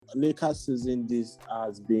Lakers season this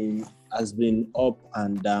has been up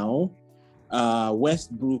and down.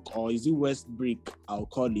 Westbrook, or is it Westbrook? I'll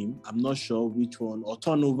call him. I'm not sure which one. Or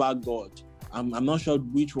turnover God. I'm not sure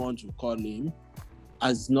which one to call him.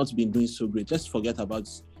 Has not been doing so great. Let's forget about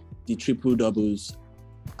the triple doubles.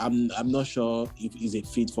 I'm not sure if he's a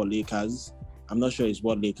fit for Lakers. I'm not sure it's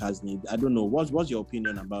what Lakers need. I don't know. What's your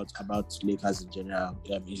opinion about Lakers in general,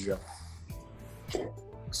 Israel?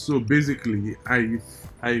 So basically, I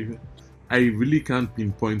really can't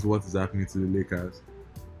pinpoint what is happening to the Lakers,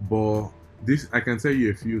 but this I can tell you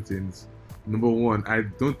a few things. Number one, I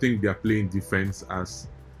don't think they are playing defense as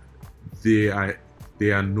they are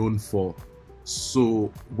they are known for.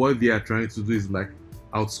 So what they are trying to do is like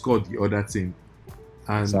outscore the other team,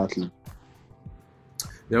 and Exactly.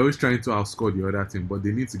 they're always trying to outscore the other team, but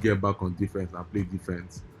they need to get back on defense and play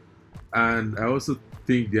defense. And I also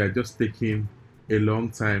think they are just taking a long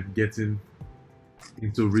time getting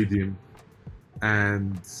into rhythm,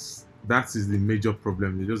 and that is the major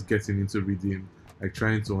problem. They're just getting into rhythm, like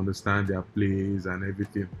trying to understand their plays and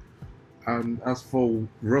everything. And as for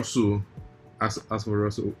Russell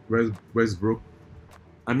Westbrook,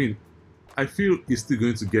 I mean, I feel he's still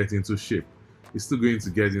going to get into shape. He's still going to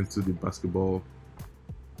get into the basketball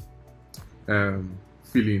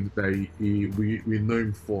feeling that we know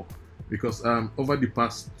him for, because over the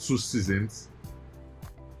past 2 seasons,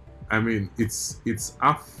 I mean, it's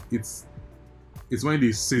when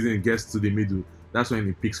the season gets to the middle, that's when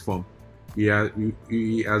he picks form. He has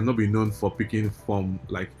not been known for picking form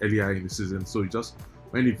like earlier in the season. So just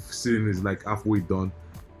when the season is like halfway done,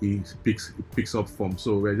 he picks up form.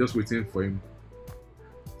 So we're just waiting for him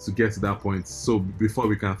to get to that point. So before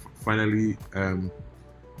we can finally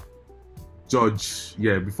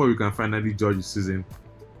before we can finally judge the season.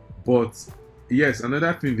 But yes,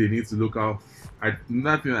 another thing they need to look out.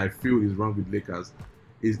 Another thing I feel is wrong with Lakers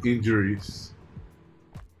is injuries,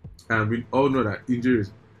 and we all know that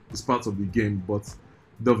injuries is part of the game, but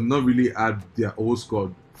they've not really had their whole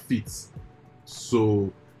squad fit.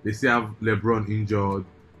 So they still have LeBron injured.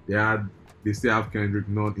 They still have Kendrick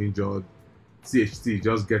not injured. THT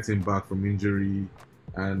just getting back from injury,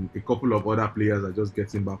 and a couple of other players are just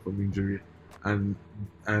getting back from injury. And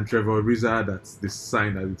Trevor Ariza, that's the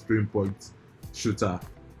sign as a 3-point shooter,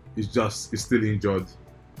 is still injured.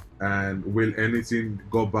 And Will Anything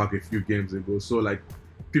got back a few games ago. So like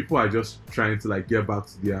people are just trying to like get back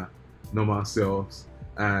to their normal selves.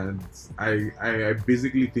 And I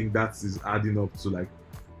basically think that is adding up to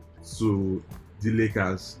the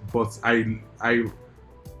Lakers. But I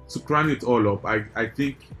to crown it all up, I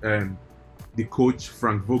think the coach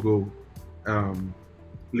Frank Vogel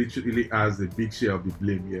literally has a big share of the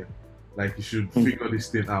blame here. Like he should figure this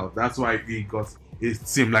thing out. That's why he got his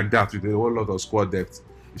team like that with a whole lot of squad depth.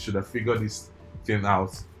 He should have figured this thing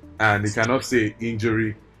out. And he cannot say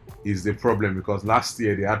injury is the problem, because last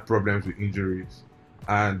year they had problems with injuries.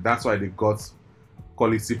 And that's why they got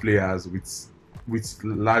quality players with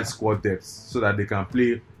large squad depth, so that they can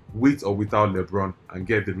play with or without LeBron and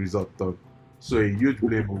get the result done. So a huge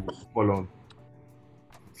blame will fall on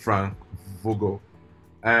Frank Vogel.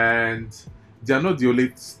 And they are not the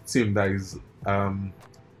only team that is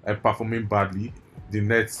performing badly. The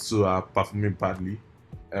Nets too are performing badly.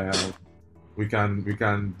 We can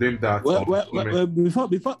blame that.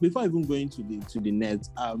 Before even going to the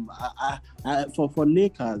Nets, for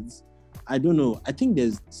Lakers, I don't know. I think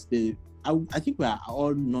I think we are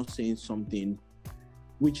all not saying something,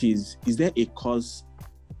 which is there a cause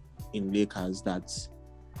in Lakers that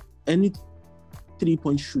any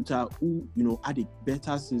 3-point shooter who had a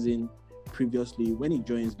better season previously, when he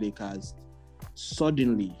joins Lakers,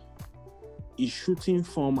 suddenly his shooting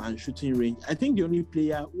form and shooting range. I think the only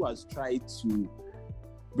player who has tried to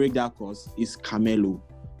break that course is Carmelo,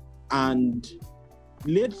 and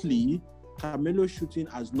lately Carmelo's shooting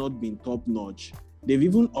has not been top notch. They've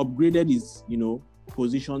even upgraded his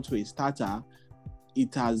position to a starter.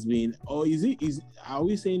 It has been, or are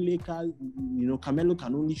we saying Lakers, Carmelo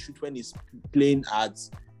can only shoot when he's playing at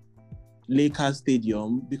Lakers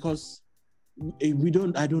Stadium? Because I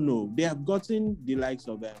don't know. They have gotten the likes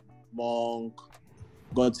of Monk,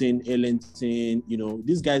 gotten Ellington,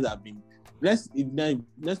 these guys have been, let's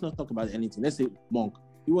not talk about anything. Let's say Monk.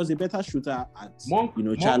 He was a better shooter at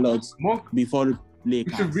Charlotte before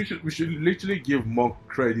Lakers. We should literally give Monk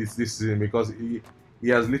credit this season, because he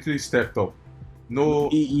has literally stepped up. No,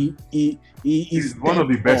 he's one of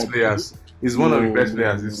the best players. He's one of the best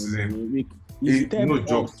players this season. He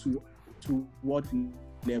stepped up to what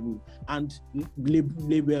level? And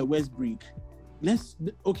Westbrook.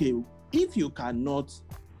 If you cannot,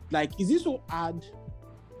 is it so hard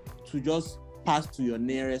to just pass to your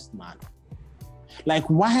nearest man. Like,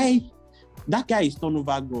 why? That guy is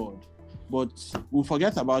turnover god. But we'll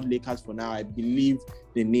forget about Lakers for now. I believe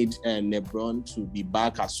they need LeBron to be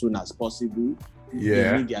back as soon as possible.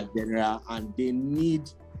 Yeah. They need their general, and they need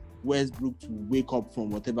Westbrook to wake up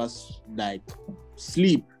from whatever like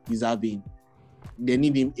sleep he's having. They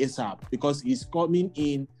need him ASAP because he's coming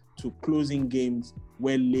in to closing games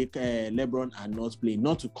where LeBron are not playing.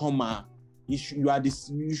 Not to come out. You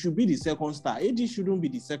should be the second star. AD shouldn't be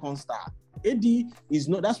the second star. AD is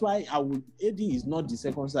not. That's why AD is not the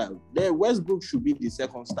second star. Westbrook should be the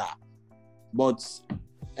second star. But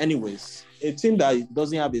anyways, a team that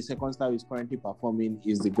doesn't have a second star is currently performing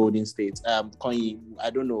is the Golden State. Kanye, I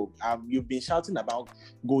don't know. You've been shouting about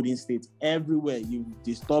Golden State everywhere. You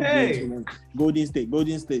disturbed me. Golden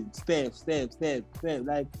State, Steph.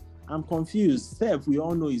 Like, I'm confused. Steph, we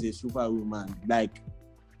all know, is a superwoman. Like,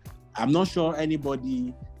 I'm not sure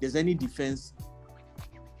there's any defense.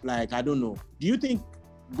 Like, I don't know. Do you think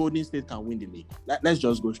Golden State can win the league? Let's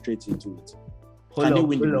just go straight into it.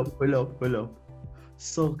 Pull up.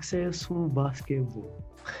 Successful basketball.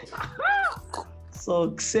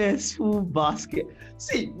 Successful basket.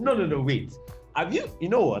 See, no, wait. Have you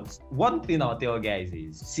know what? One thing I'll tell guys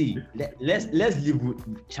is, see, let's live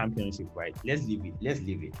with championship, right? Let's leave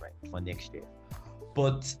it right for next year.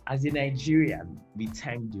 But as a Nigerian with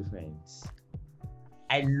time difference,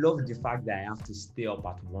 I love the fact that I have to stay up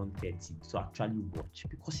at 1:30 to actually watch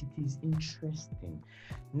because it is interesting.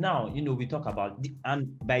 Now, we talk about,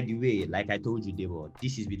 and by the way, like I told you, Debo,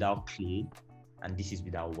 this is without Clay and this is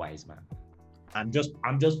without Wiseman. I'm just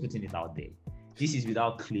putting it out there. This is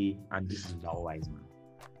without Clay and this is without Wiseman.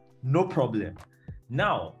 No problem.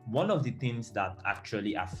 Now, one of the things that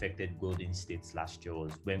actually affected Golden State last year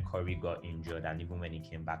was when Curry got injured, and even when he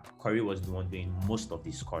came back, Curry was the one doing most of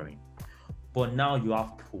the scoring. But now you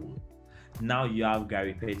have Poole. Now you have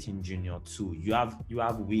Gary Payton Jr. too. You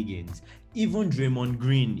have Wiggins. Even Draymond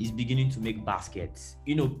Green is beginning to make baskets.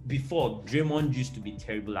 Before, Draymond used to be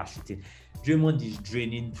terrible at shooting. Draymond is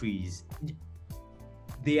draining threes.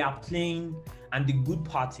 They are playing, and the good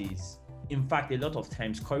part is, in fact, a lot of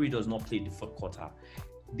times Curry does not play the fourth quarter.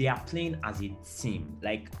 They are playing as a team.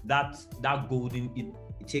 Like that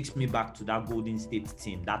it takes me back to that Golden State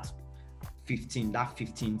team, that 15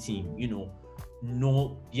 team,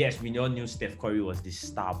 yes, we all knew Steph Curry was the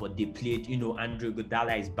star, but they played, Andre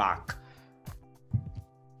Iguodala is back.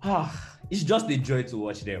 It's just a joy to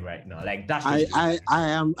watch them right now. Like that's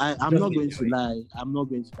I'm not going to lie. I'm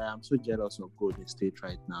so jealous of Golden State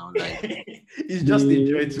right now. Like it's just a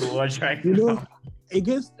joy to watch right now.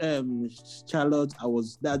 Against Charlotte,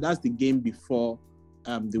 that's the game before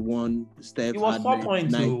the one Steph. It was 4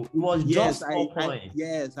 points. It was just 4 points.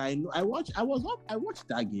 Yes, I know. I watched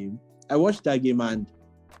that game. I watched that game, and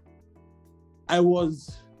I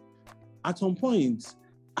was at some point.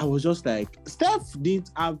 I was just like, Steph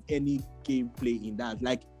didn't have any gameplay in that.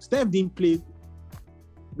 Like, Steph didn't play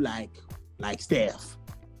like Steph.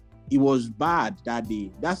 It was bad that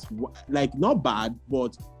day. That's like not bad,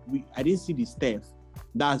 but I didn't see the Steph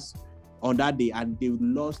that's on that day, and they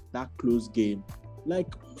lost that close game.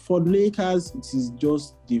 Like, for Lakers, it is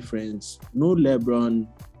just different. No LeBron,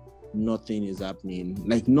 nothing is happening.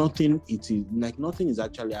 Like nothing is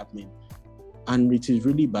actually happening, and it is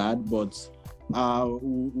really bad. But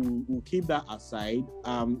we'll keep that aside.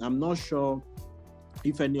 I'm not sure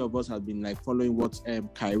if any of us have been like following what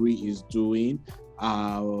Kyrie is doing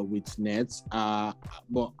with Nets.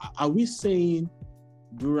 But are we saying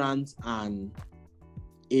Durant and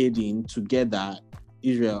Aiden together?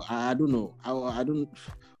 Israel, I don't know. I don't.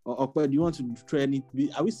 Or do you want to try any?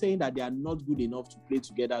 Are we saying that they are not good enough to play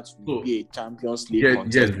together to be a Champions League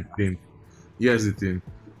contender? Here's the thing.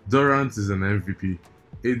 Durant is an MVP.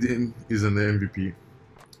 Aiden is an MVP.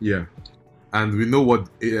 Yeah, and we know what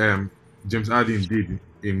James Harden did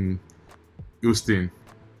in Houston.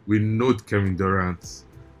 We know Kevin Durant,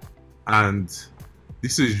 and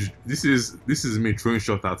this is me throwing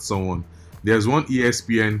shot at someone. There's one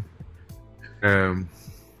ESPN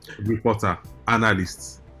reporter,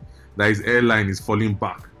 analyst, that his airline is falling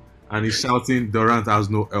back, and he's shouting Durant has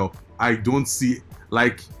no help. I don't see,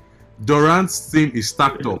 like, Durant's team is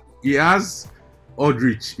stacked up. He has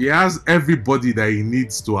Aldridge. He has everybody that he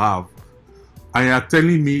needs to have. And you're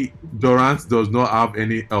telling me Durant does not have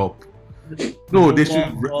any help? No, they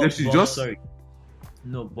should just. Sorry.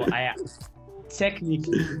 No, but I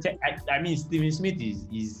technically, I mean, Steven Smith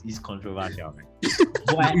is controversial.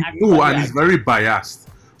 But and he's very biased.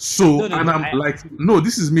 So,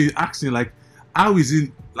 this is me asking, like, how is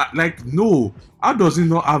it, no, how does he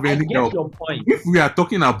not have any help? Your point. If we are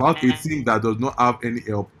talking about a team that does not have any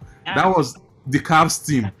help, that was the Cavs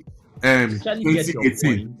team, Actually get your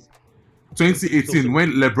 2018, point. 2018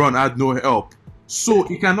 when LeBron had no help. So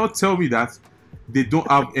he cannot tell me that they don't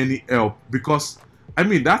have any help, because I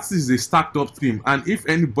mean that is a stacked up team, and if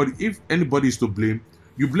anybody is to blame,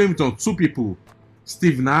 you blame it on two people,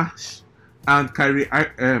 Steve Nash and Kyrie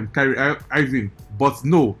Irving. But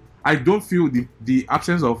no, I don't feel the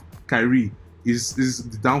absence of Kyrie is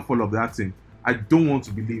the downfall of that team. I don't want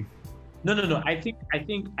to believe. No. I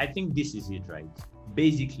think this is it, right?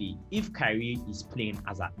 Basically, if Kyrie is playing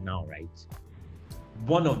as at now, right,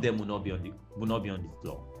 one of them will not be on the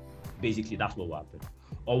floor. Basically, that's what will happen.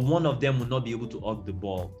 Or one of them will not be able to hug the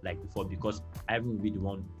ball like before, because Ivan will be the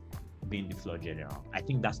one being the floor general. I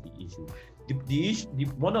think that's the issue.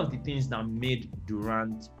 One of the things that made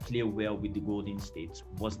Durant play well with the Golden State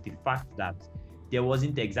was the fact that there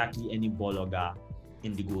wasn't exactly any ball hugger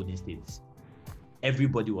in the Golden State.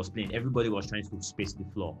 Everybody was playing. Everybody was trying to space the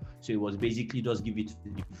floor. So it was basically just give it to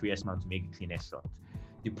the freest man to make the cleanest shot.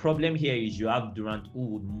 The problem here is you have Durant, who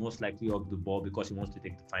would most likely hug the ball because he wants to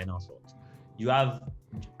take the final shot. You have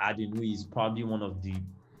Harden, who is probably one of the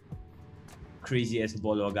craziest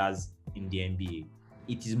ball huggers in the NBA.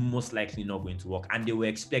 It is most likely not going to work, and they will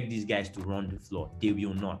expect these guys to run the floor. They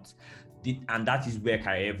will not. And that is where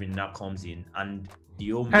Kyrie Irving now comes in. And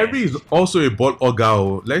Kyrie is also a ball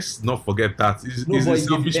hugger. Let's not forget that. He's a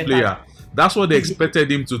selfish player. That's what they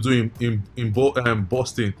expected him to do in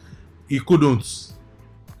Boston. He couldn't.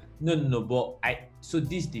 No. But so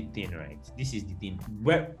this is the thing, right? This is the thing.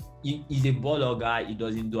 Where he's a ball hugger, he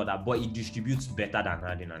doesn't do that, but he distributes better than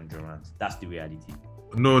Harden and Durant. That's the reality.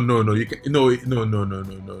 No. You can, no.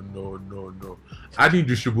 Harden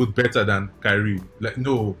distribute better than Kyrie. Like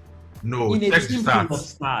no. In a team full of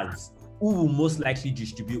stars, who will most likely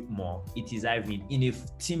distribute more? It is Irving. In a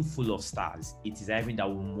team full of stars, it is Irving that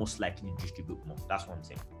will most likely distribute more. That's what I'm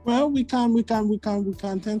saying. Well, we can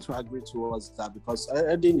tend to agree towards that, because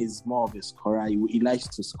Eden is more of a scorer. He likes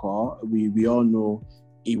to score. We all know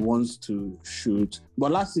he wants to shoot.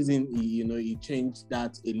 But last season, he changed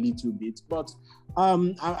that a little bit. But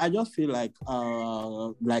I just feel like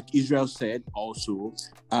Israel said also,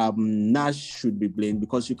 Nash should be blamed,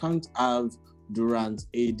 because you can't have Durant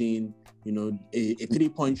aiding, a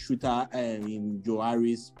 3-point shooter in Joe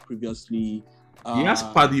Harris previously. He has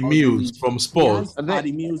Paddy Mills from Spurs. I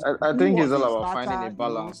think it's all about finding a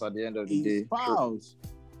balance at the end of the day. Fouls.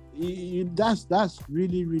 That's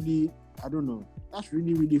really, really, I don't know. That's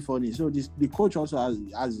really, really funny. So the coach also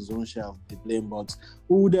has his own share of the blame, but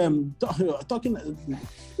we'll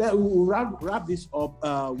wrap this up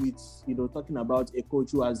with talking about a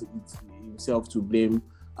coach who has himself to blame.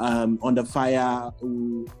 Under fire,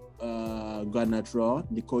 Gernot Rohr,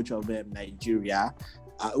 the coach of Nigeria,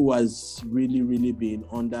 who has really, really been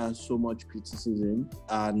under so much criticism.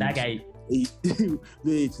 And that guy.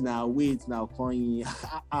 wait now, calling.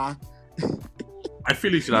 I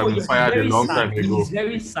feel he should have been fired a long time ago. It's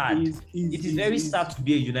very sad. It is very sad to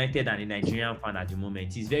be a United and a Nigerian fan at the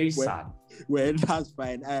moment. It's very sad. Well, that's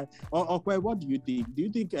fine. Okwe, what do you think? Do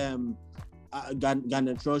you think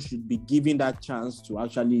Gernot Rohr should be given that chance to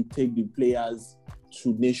actually take the players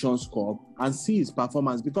to Nations Cup and see his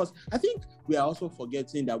performance? Because I think we are also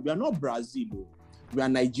forgetting that we are not Brazil, we are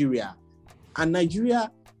Nigeria. And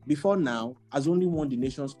Nigeria, before now, has only won the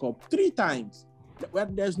Nations Cup 3 times. We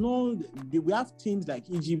have teams like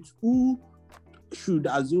Egypt who should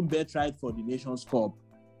assume birthright for the Nations Cup,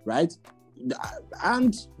 right?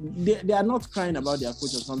 And they are not crying about their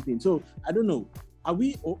coach or something. So I don't know. Are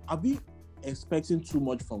we expecting too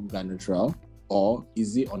much from Gernot Rohr, or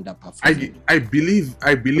is he underperforming? I believe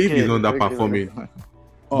he's underperforming.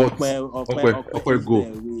 Go.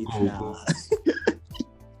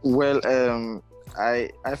 Well,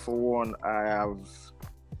 I for one,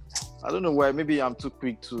 I don't know why. Maybe I'm too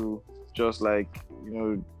quick to just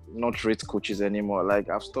not rate coaches anymore. Like,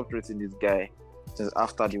 I've stopped rating this guy since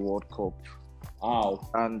after the World Cup. Wow.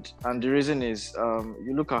 And the reason is,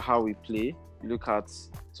 you look at how we play. You look at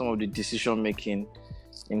some of the decision making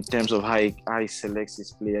in terms of how he selects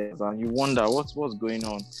his players, and you wonder what's going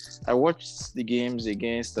on. I watched the games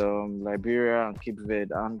against Liberia and Cape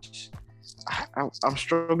Verde, and I'm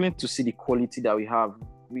struggling to see the quality that we have.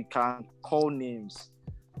 We can call names.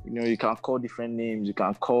 You can call different names. You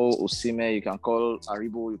can call Osimhen, you can call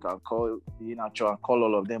Aribo, you can call Iheanacho, and call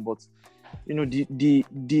all of them. But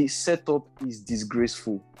the setup is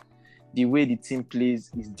disgraceful. The way the team plays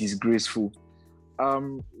is disgraceful.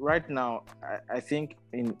 Right now, I think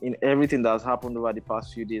in everything that's happened over the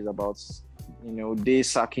past few days about they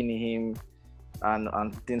sacking him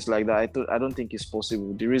and things like that, I don't think it's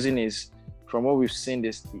possible. The reason is, from what we've seen,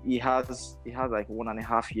 he has like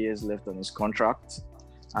 1.5 years left on his contract,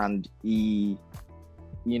 and he,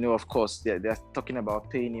 of course, they're talking about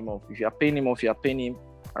paying him off. If you are paying him off, you are paying him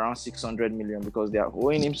around 600 million because they are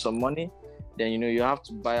owing him some money. Then you have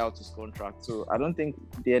to buy out his contract. So I don't think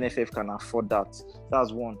the NFF can afford that.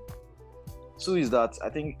 That's one. Two is that I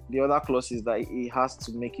think the other clause is that he has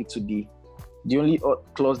to make it to the only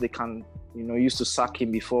clause they can use to sack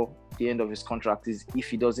him before the end of his contract is if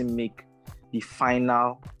he doesn't make the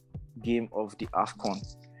final game of the AFCON,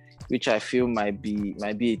 which I feel might be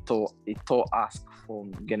a tall ask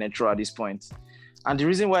from Gernot Rohr at this point. And the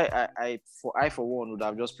reason why I for one would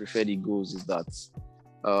have just preferred he goes is that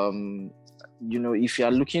if you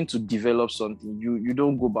are looking to develop something, you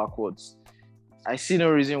don't go backwards. I see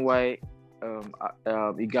no reason why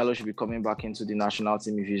Ighalo should be coming back into the national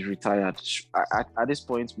team if he's retired. At this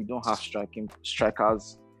point, we don't have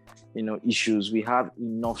strikers, issues. We have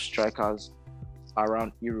enough strikers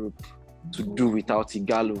around Europe to do without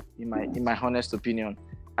Ighalo. In my honest opinion,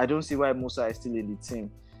 I don't see why Musa is still in the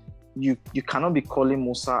team. You cannot be calling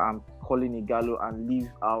Musa and calling Ighalo and leave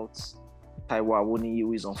out Taiwo Awoniyi,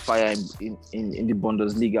 who is on fire in the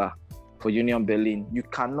Bundesliga for Union Berlin. You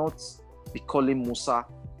cannot be calling Musa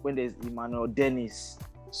when there's Emmanuel Dennis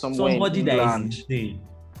somebody in England that is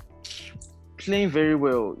playing very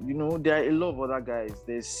well. There are a lot of other guys.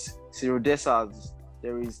 There's Ciro Dessers,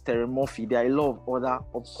 there is Terry Murphy. There are a lot of other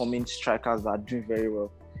upcoming strikers that are doing very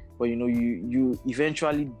well. But you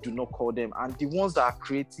eventually do not call them, and the ones that are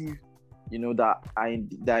creative, that are in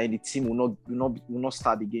the team will not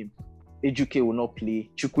start the game. Ejuke will not play.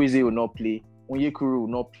 Chukwueze will not play. Onyekuru will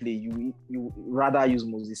not play. You rather use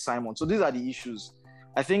Moses Simon. So these are the issues.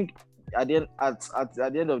 I think at the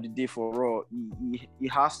end of the day for Rohr, he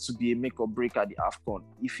has to be a make or break at the AFCON.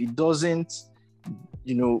 If he doesn't,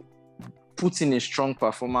 put in a strong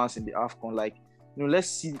performance in the AFCON, let's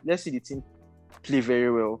see the team play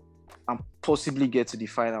very well and possibly get to the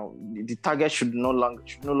final. The target should no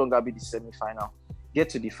longer be the semi-final. Get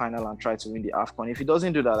to the final and try to win the AFCON. If he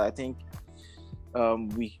doesn't do that, I think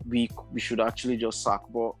we should actually just sack.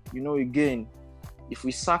 But again, if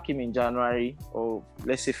we sack him in January or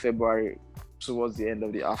let's say February towards the end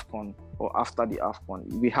of the AFCON or after the AFCON,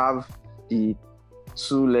 we have the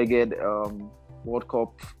two-legged World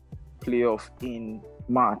Cup playoff in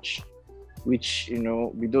March, which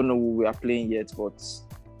we don't know who we are playing yet. But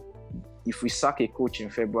if we sack a coach in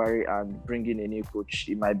February and bring in a new coach,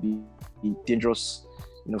 it might be dangerous,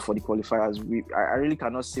 for the qualifiers. I really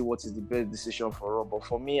cannot say what is the best decision for Rohr, but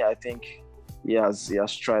for me, I think he has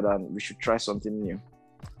tried, and we should try something new.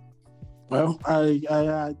 Well,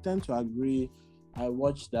 I tend to agree. I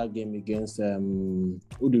watched that game against who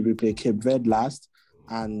did we play? Cape Verde last,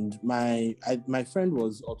 and my friend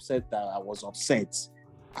was upset that I was upset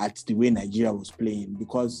at the way Nigeria was playing,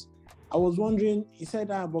 because I was wondering. He said,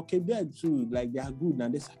 but Cape Verde too, they are good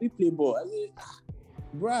and they sabi play ball. I said,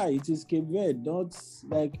 bruh, it is Cape Verde, not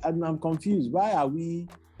I'm confused. Why are we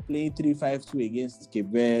playing 3-5-2 against Cape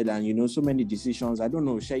Verde and so many decisions? I don't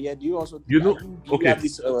know. Shaya, do you also do you have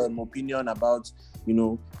this opinion about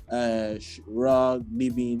Rohr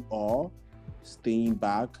leaving or staying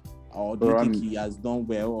back, or do you think he has done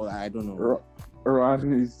well? Or I don't know. Rohr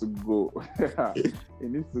needs to go. He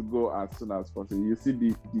needs to go as soon as possible. You see,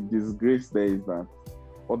 the disgrace there is that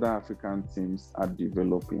other African teams are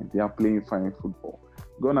developing. They are playing fine football.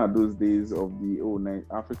 Gone are those days of the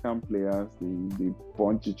African players, they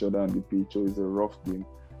punch each other on the pitch, so it's a rough game.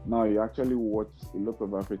 Now you actually watch a lot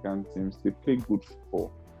of African teams, they play good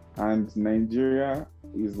football. And Nigeria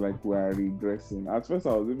is like we are regressing. At first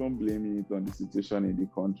I was even blaming it on the situation in the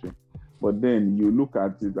country. But then you look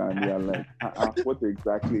at it and you're like,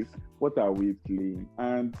 what are we playing?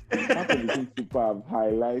 And part of the things people have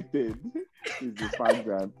highlighted is the fact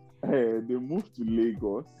that they moved to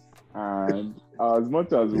Lagos. And as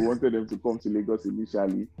much as we wanted them to come to Lagos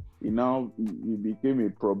initially, it became a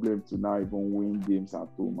problem to now even win games at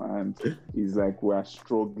home. And it's like we are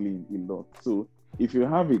struggling a lot. So if you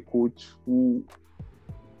have a coach who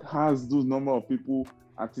has those number of people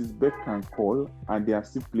at his beck and call, and they are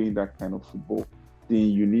still playing that kind of football, then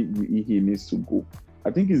he needs to go.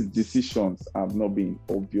 I think his decisions have not been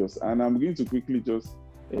obvious. And I'm going to quickly just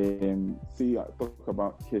talk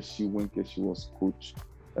about Keshi when Keshi was coach.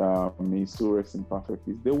 May so rest in perfect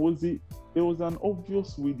peace. There was an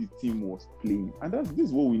obvious way the team was playing, and this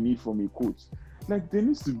is what we need from a coach. There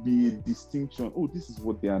needs to be a distinction. Oh, this is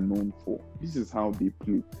what they are known for. This is how they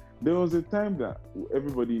play. There was a time that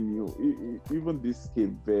everybody knew, even this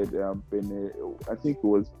Cape Verde, Benin, I think it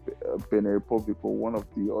was Benin Republic or one of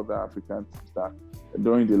the other African teams that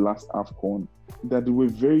during the last AFCON, that they were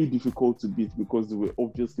very difficult to beat because they were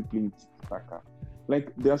obviously playing tiki-taka.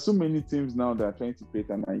 Like, there are so many teams now that are trying to create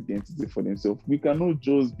an identity for themselves. We cannot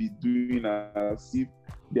just be doing as if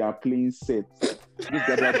they are playing sets. Just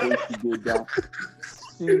gather boys together.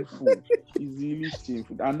 Shameful. It's really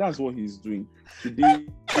shameful. And that's what he's doing. Today,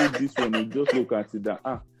 this one, you just look at it that,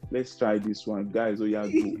 let's try this one. Guys, we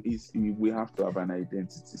have to have an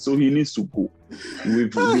identity. So he needs to go.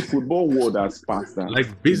 The football world has passed that.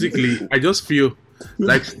 Like, basically, I just feel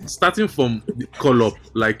like starting from the call-up,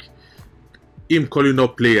 like him calling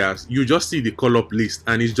up players, you just see the call-up list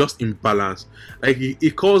and it's just imbalanced. Like,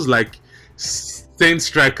 he calls like 10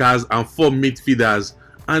 strikers and 4 midfielders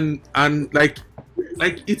and like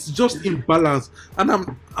it's just imbalanced. And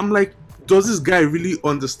I'm like, does this guy really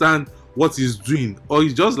understand what he's doing? Or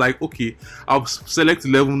he's just like, okay, I'll select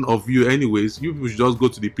 11 of you anyways. You people should just go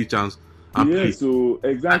to the pitch and play. So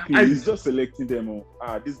exactly, he's just selecting them.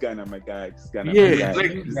 This guy na my guy. This guy na my guy.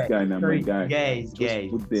 This guy na my guy. Guys,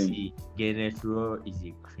 put them. see, Gernot Rohr is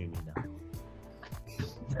a criminal.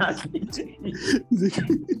 That's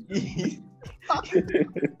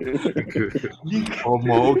Oh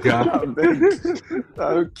my God!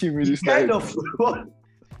 Don't kill me this the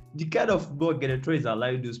kind of football Gernot Rohr is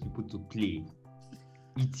allowing those people to play.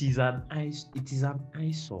 It is an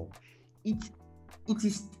eyesore. It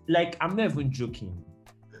is like, I'm not even joking.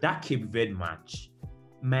 That Cape Verde match,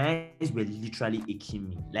 my eyes were literally aching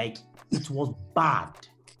me. Like, it was bad.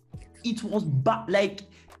 It was bad. Like,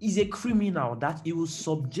 he's a criminal that he will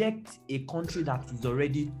subject a country that is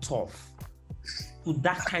already tough to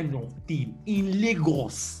that kind of thing in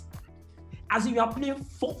Lagos. As if you are playing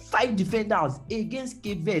 4-5 defenders against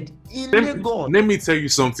Cape Verde in Lagos. Let me tell you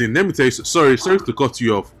something. Sorry to cut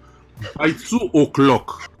you off. By 2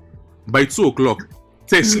 o'clock,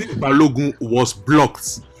 Teslim Balogun was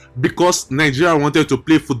blocked because Nigeria wanted to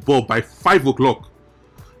play football by 5 o'clock.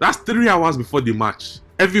 That's 3 hours before the match.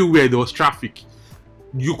 Everywhere there was traffic.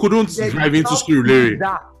 You couldn't drive into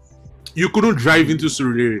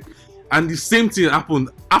Surulere. And the same thing happened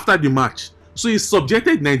after the match. So he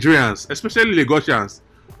subjected Nigerians, especially Lagosians,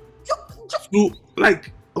 to,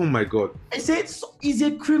 like, oh my God. I said he's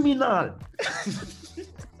a criminal.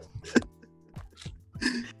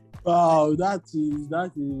 Wow, that is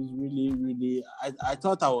really, really. I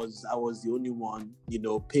thought I was the only one,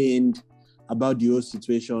 pained about the whole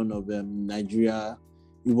situation of Nigeria.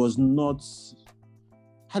 It was not.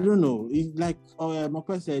 I don't know. It's like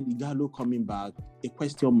Mokwe said, Igalo coming back, a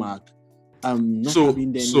question mark. Sorry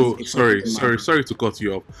to cut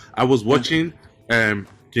you off. I was watching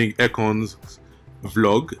King Ekon's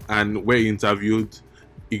vlog and where he interviewed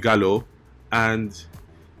Igalo, and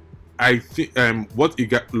I think what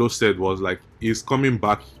Igalo said was like his coming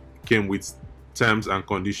back came with terms and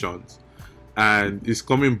conditions, and his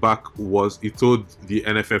coming back was, he told the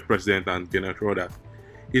NFF president and Gernot Rohr that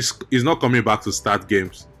he's not coming back to start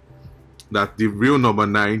games, that the real number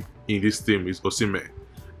 9 in this team is Osimhen,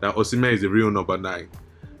 that Osimhen is the real number 9,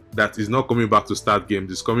 that is not coming back to start games,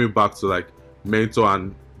 he's coming back to like mentor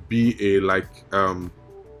and be like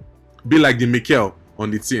the Mikel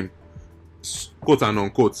on the team, quote and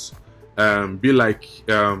unquote, be like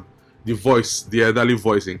the voice, the elderly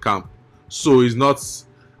voice in camp. So he's not,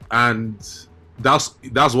 and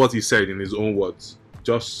that's what he said in his own words,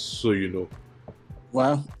 just so you know.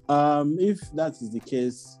 Well, if that is the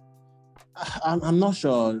case, I'm not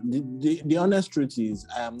sure. The honest truth is,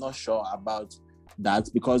 I am not sure about that,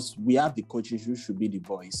 because we have the coaches who should be the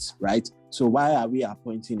voice, right? So why are we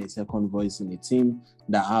appointing a second voice in a team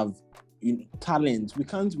that have talent? We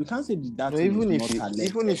can't say that. Even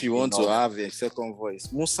if you want to have a second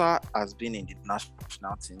voice, Musa has been in the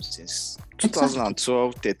national team since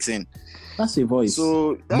 2012-13. That's a voice.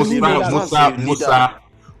 So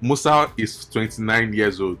Musa is 29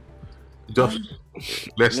 years old. Just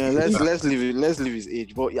let's leave his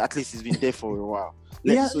age, but at least he's been there for a while.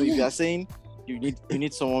 So if you are saying you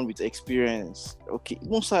need someone with experience, okay,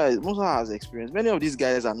 Musa has experience. Many of these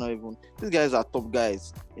guys are not even. These guys are top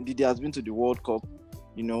guys. Indeed, he has been to the World Cup.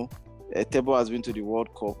 Tebo has been to the World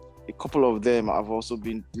Cup. A couple of them have also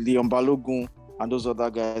been. Leon Balogun and those other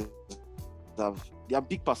guys they are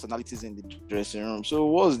big personalities in the dressing room. So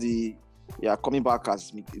what's the coming back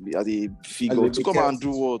as a figure to come and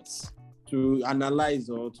do what? to analyze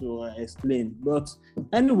or to explain. But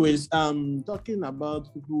anyways, talking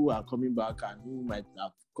about people who are coming back and who might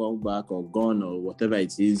have come back or gone or whatever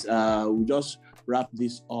it is, we'll just wrap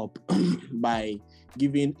this up by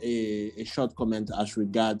giving a short comment as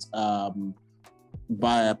regards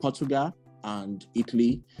by Portugal and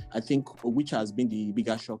Italy, I think, which has been the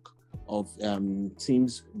bigger shock of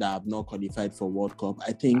teams that have not qualified for World Cup.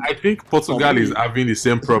 I think Portugal is having the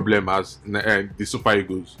same problem as the Super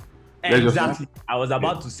Eagles. Exactly. I was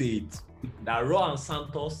about to say it. That Rohr and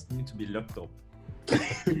Santos need to be locked up.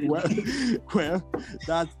 well,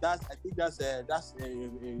 that's. I think that's.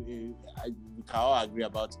 We can all agree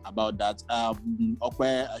about that.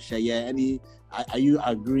 Okwe, Sheye, are you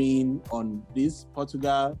agreeing on this?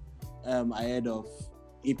 Portugal ahead of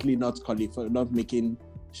Italy not making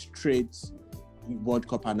straight World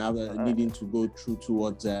Cup and now needing to go through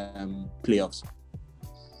towards playoffs.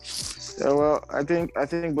 Yeah, well, I think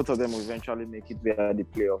both of them will eventually make it via the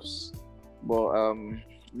playoffs. But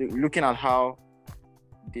looking at how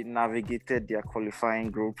they navigated their qualifying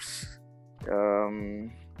groups, it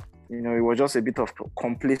was just a bit of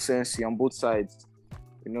complacency on both sides.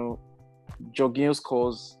 Jorginho's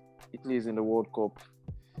cause, Italy is in the World Cup.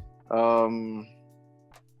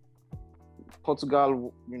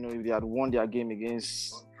 Portugal, if they had won their game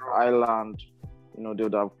against Ireland, they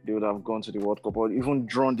would have gone to the World Cup or even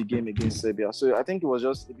drawn the game against Serbia. So I think it was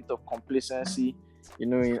just a bit of complacency,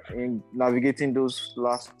 in navigating those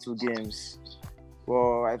last two games.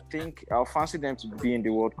 Well, I think I'll fancy them to be in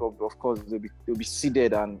the World Cup. Of course, they'll be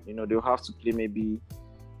seeded and they'll have to play maybe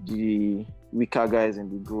the weaker guys in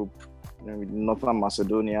the group, with Northern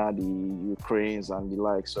Macedonia, the Ukraines, and the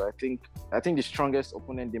like. So I think the strongest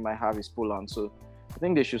opponent they might have is Poland. So I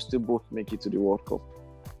think they should still both make it to the World Cup.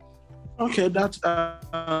 Okay, that's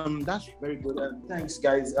very good. Thanks,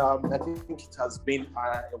 guys. I think it has been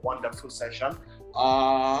a wonderful session.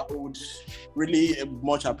 Would really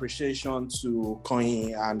much appreciation to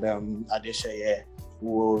Koyin and Adesheye. We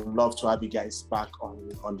would love to have you guys back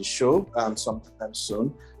on the show sometime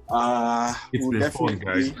soon. We'll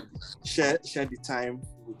definitely share the time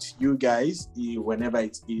with you guys whenever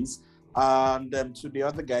it is. And to the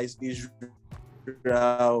other guys,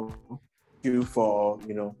 Israel, thank you for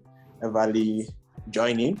everly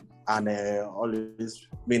joining and always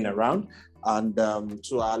being around. And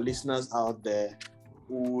to our listeners out there,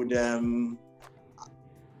 would I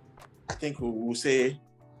think we'll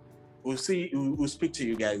speak to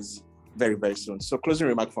you guys very, very soon. So closing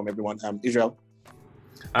remark from everyone. Israel.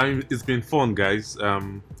 It's been fun, guys.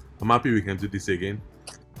 I'm happy we can do this again.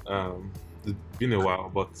 It's been a while,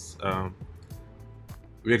 but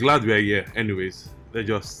we're glad we're here. Anyways, let's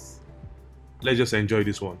just enjoy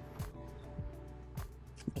this one.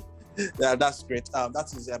 Yeah, that's great.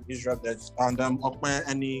 That is Israel. And Okwe,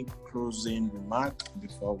 any closing remark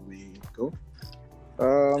before we go?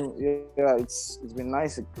 It's been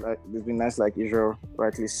nice. It's been nice, like Israel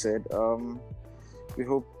rightly said. We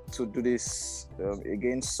hope to do this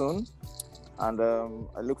again soon, and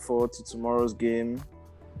I look forward to tomorrow's game.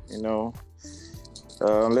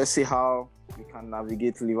 Let's see how we can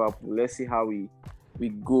navigate Liverpool. Let's see how we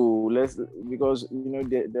go. Because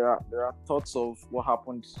there are thoughts of what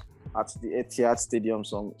happened at the Etihad Stadium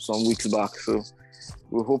some weeks back. So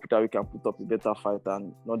we hope that we can put up a better fight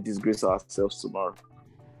and not disgrace ourselves tomorrow.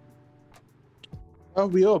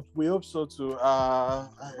 We hope so too.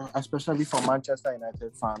 Especially for Manchester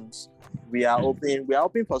United fans, we are hoping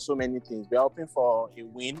for so many things. We are hoping for a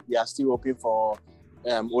win. We are still hoping for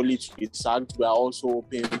Oli to be sacked. We are also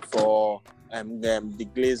hoping for the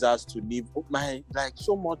Glazers to leave.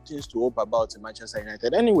 So much things to hope about in Manchester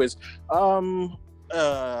United. Anyways,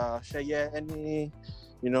 Sheye, any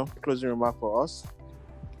closing remark for us?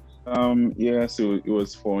 So it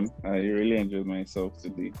was fun. I really enjoyed myself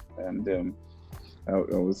today, and I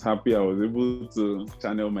was happy I was able to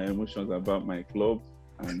channel my emotions about my club,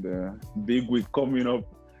 and big week coming up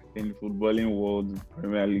in the footballing world.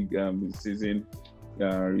 Premier League this season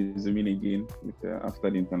resuming again after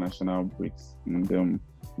the international breaks, and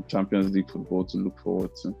Champions League football to look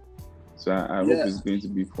forward to. So I hope it's going to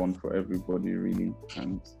be fun for everybody, really,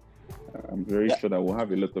 and I'm very sure that we'll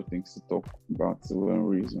have a lot of things to talk about when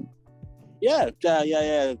we resume. Yeah.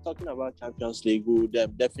 Talking about Champions League, we'll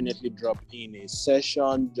definitely drop in a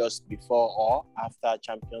session just before or after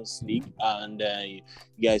Champions League, and you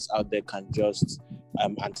guys out there can just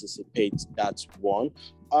anticipate that one.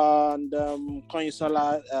 And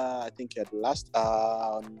Koinsola, I think you're the last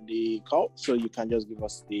on the call, so you can just give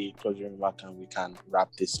us the closing remark and we can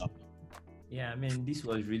wrap this up. Yeah, this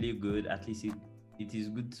was really good. At least it it is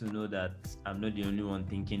good to know that I'm not the only one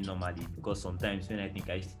thinking normally, because sometimes when I think,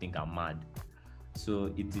 I used to think I'm mad.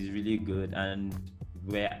 So it is really good, and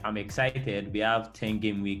I'm excited. We have 10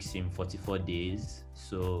 game weeks in 44 days,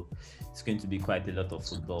 so it's going to be quite a lot of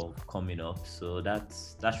football coming up. So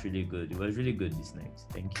that's really good. It was really good this night.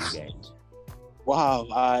 Thank you, guys. Wow,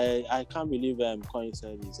 I can't believe Coin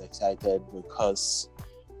said he's excited, because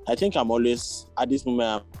I think I'm always, at this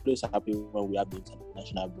moment, I'm always happy when we have the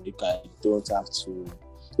international break. I don't have to,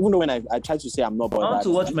 even though when I try to say I'm not bothered. I want to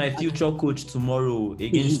watch my future coach tomorrow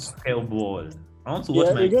against Tuchel Ball. I want to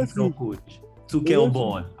watch my future coach. Tuchel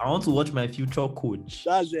Ball. I want to watch my future coach.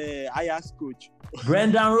 That's Ajax coach.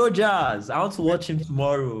 Brendan Rodgers. I want to watch him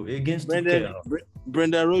tomorrow against Tuchel.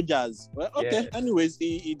 Brendan Rodgers. Well, okay. Yes. Anyways,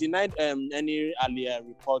 he denied any earlier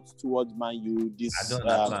reports towards Man U this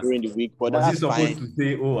during the week. But was that's he supposed fine. to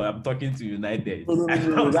say, "Oh, I'm talking to United"?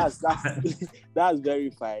 No, that's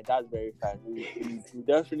very fine. That's very fine. We'll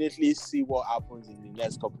definitely see what happens in the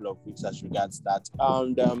next couple of weeks as regards that.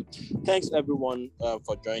 And thanks everyone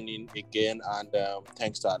for joining again, and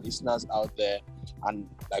thanks to our listeners out there. And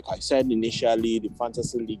like I said initially, the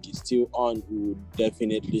Fantasy League is still on. We will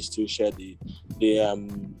definitely still share the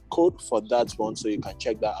code for that one, so you can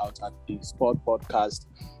check that out at the Sport Podcast.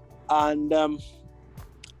 And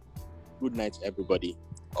good night, everybody,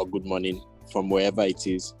 or good morning from wherever it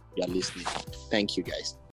is you're listening. Thank you, guys.